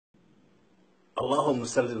اللهم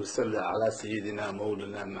صل وسلم على سيدنا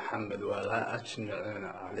مولانا محمد وعلى أجمعين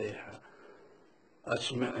عليها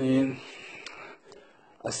أجمعين.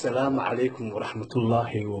 السلام عليكم ورحمة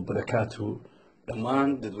الله وبركاته.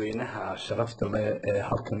 دمان ددوينها شرفت الله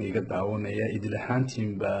halkan iga daawanaya idil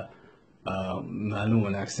ahaantiinba maalin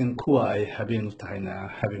wanaagsan kuwa ay habeen u tahayna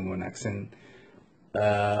habeen wanaagsan.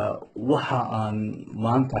 waxa aan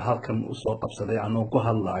maanta halkan u soo qabsaday anoo ku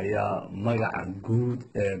hadlaya magaca guud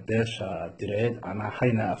ee beesha direed ana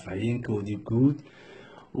hayna afhayeenkoodii guud.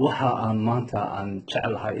 waxa aan maanta aan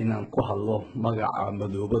jecelahay inaan ku hadlo magaca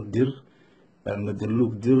madoobo dir,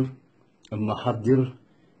 madalug dir, mahadir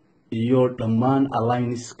iyo dhammaan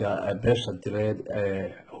alliance-ka beesha direed ee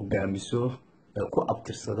hogaamiso ku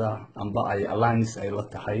abtirsada amba ay alliance ay la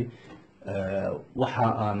tahay. waxa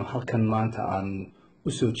aan halkan maanta aan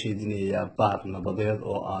usoo jeedinayaa baaq nabadeed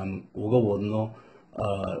oo aan uga wadno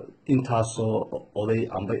intaasoo oday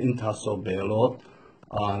amba intaasoo beelood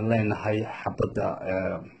aan leenahay xabadda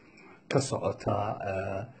ka socota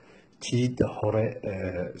jiida hore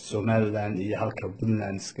Somaliland iyo halka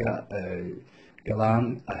Putland iska galaan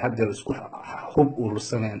hadda isku hub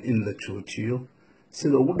urursanayaan in la joojiyo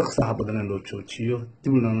sida ugu dhaqsaha badan loo joojiyo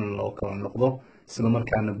dibna loo kala noqdo isla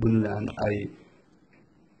markaana Putland ay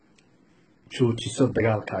joojiso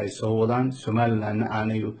dagaalka ay soo wadaan Somaliland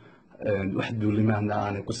aanay wax duulimaadna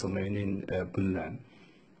aanay ku samaynin Putland.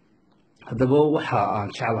 haddaba waxa aan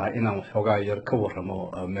jeclahay inaan waxoogaa yar ka warramo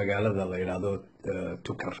magaalada la yidhaahdo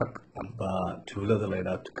Tukarraq amba tuulada la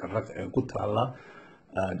yidhaahdo Tukarraq ee ku taala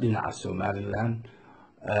dhinaca Somaliland.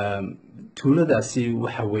 tuuladaasi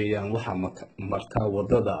waxa weeyaan waxa martaa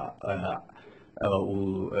wadada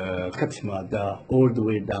uu ka timaada all the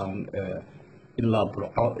way down ilaa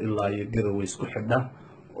Burco ilaa iyo Garowe isku xidha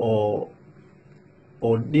oo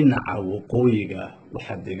dhinaca waqooyiga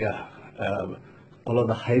waxa dega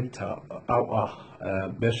qolada haybta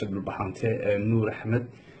beesha dhulbaxante Nuur Axmed.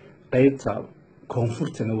 qaybta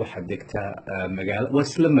koonfurtana waxa degta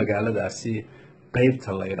isla magaaladaasi qaybta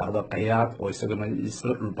la yiraahdo Qayaad oo isagana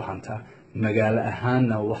isla dhulbaxanta magaalo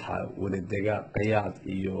ahaanna waxa wada dega Qayaad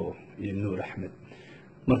iyo Nuur Axmed.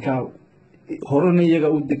 marka horena iyaga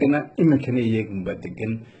u degana iminkana iyaga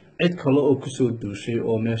degan cid kale oo kusoo duushay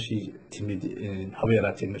oo meeshii timid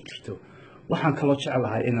habeeraatay ma jirto. waxaan kaloo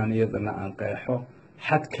jecelahay inaan iyadana aan qeexo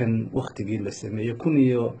xadkan waqtigii la sameeyay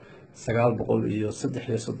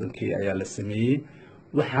 1933 ayaa la sameeyay.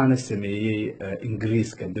 waxaana sameeyay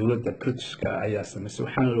Ingiriiska, dawladda Britishka ayaa sameysay,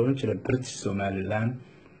 waxaana loo oran jiray British Somaliland.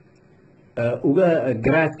 uga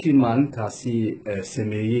garaadkii maalintaasi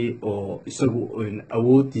sameeyay oo isagu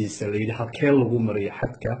awoodiisa la yidhi halkee lagu mariyay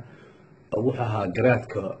xadka wuxuu ahaa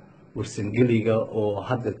garaadka warsangeliga oo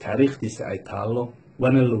hadda taariikhdiisa ay taalo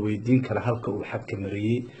waana la weydiin karaa halka uu xadka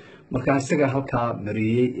mariyay. marka isaga halkaa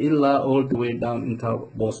mariyay ilaa all the way down inta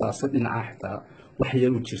boosaaso dhinaca xitaa wax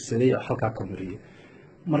yar u jirsaday halkaa ka mariyay.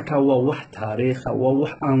 marka waa wax taariikha, waa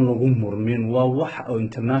wax aan lagu murmin, waa wax oo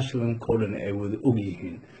international code ay wada og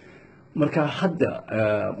yihiin. marka hadda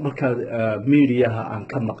marka meediyaha aan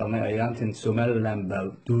ka maqalnay ayaantan Somaliland baa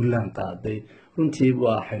duulaan qaaday runtii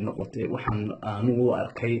waxay noqotay waxaan aanu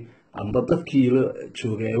arkay amba dadkii la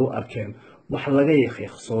joogay ay u arkeen wax laga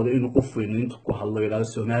yaqiiqsooday inuu qof weyn inta ku hadlo ilaa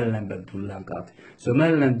Somaliland baa duulaan qaaday.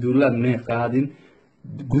 Somaliland duulaan ma qaadin,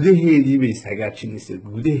 gudaheedii bay hagaajinaysay,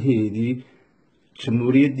 gudaheedii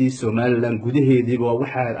jamhuuriyaddii Somaliland gudaheedii waa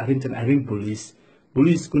waxa arrintan arrin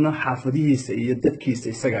booliiskuna xaafadihiisa iyo dadkiisa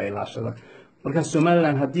isaga ilaashada. marka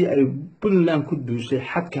Somaliland haddii ay Putland ku duushay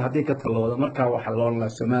xadka haddii ka talooda marka waxa loo oran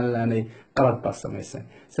Somaliland ay qalad ba sameysay.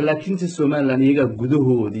 laakiin Somaliland iyaga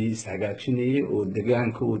gudahoodii is hagaajinayay oo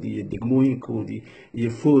deegaankoodii iyo degmooyinkoodii iyo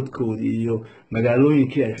foodkoodii iyo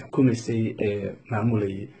magaalooyinkii ay xukumaysay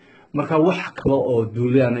maamulayay. marka wax kale oo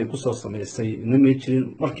duulaan ay ku soo sameysay inama jirin.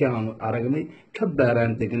 markii aan aragnay ka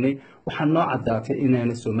baaraan degnay waxa noo cadaatay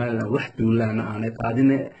inaanay Somaliland wax duulaan aanay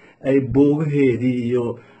qaadin, ay boogaheedii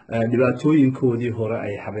iyo dhibaatooyinkoodii hore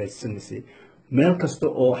ay habeysanaysay. meel kasta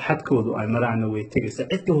oo xadkoodu ay maraan way tagaysaa,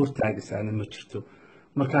 cid ka hortaagaysaana ma jirto.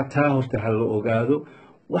 marka taa horta ha la ogaado.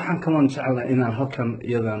 waxaan kaloo jecelahay inaan halkan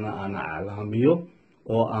iyadana aan calaamiyo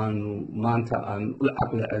oo aan maanta aan u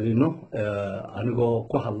caqli celino anigoo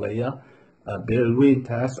ku hadlaya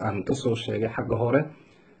beelweyntaas aan ka soo sheegay xagga hore.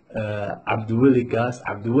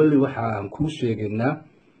 Cabdiweli waxa aan ku sheegaynaa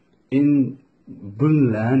in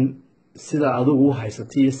Putland sida adigu u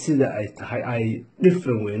haysatay sida ay tahay ay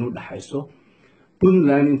different weyn u dhaxayso.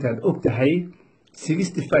 Putland intaad og tahay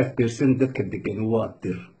 65% dadka degan waa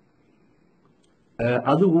dir,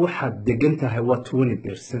 adigu waxaad degan tahay waa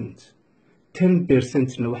 20%.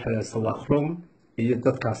 10% na waxa la sawaqroon iyo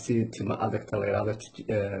dadkaasi tima adagta la yidhahdo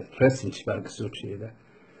resinj baan kasoo jeeda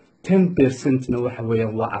 10%na waxa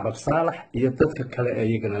weeyaan waa carab saalax iyo dadka kale ee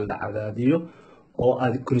iyagana la cadaadiyo oo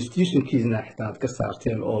aad constitutionkiisna xitaa aad ka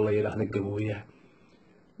saarteen oo la yidhaahdo gabooyaha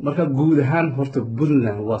marka guud ahaan horta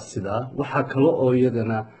Puntland waa sidaa waxaa kale oo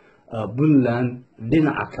iyadana Puntland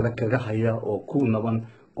dhinaca kale kaga haya oo ku naban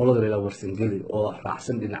qolada la warsangeli oo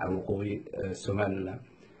raacsan dhinaca waqooyi Somaliland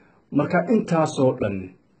marka intaas oo dhan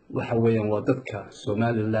waxa weeyaan waa dadka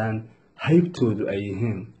Somaliland haybtoodu ay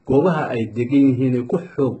yihiin goobaha ay degan yihiin ay ku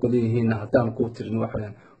xoog badan yihiin haddaan ku tirin waxa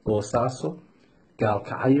weeyaan Boosaaso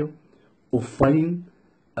Gaalkacyo Ufayn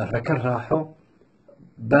Raka Raaxo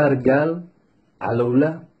Baargaal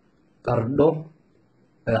Calowla Qardho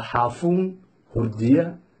Xaafuun Hurdiya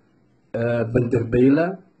Banderbeyla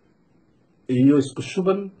iyo isku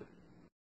shuban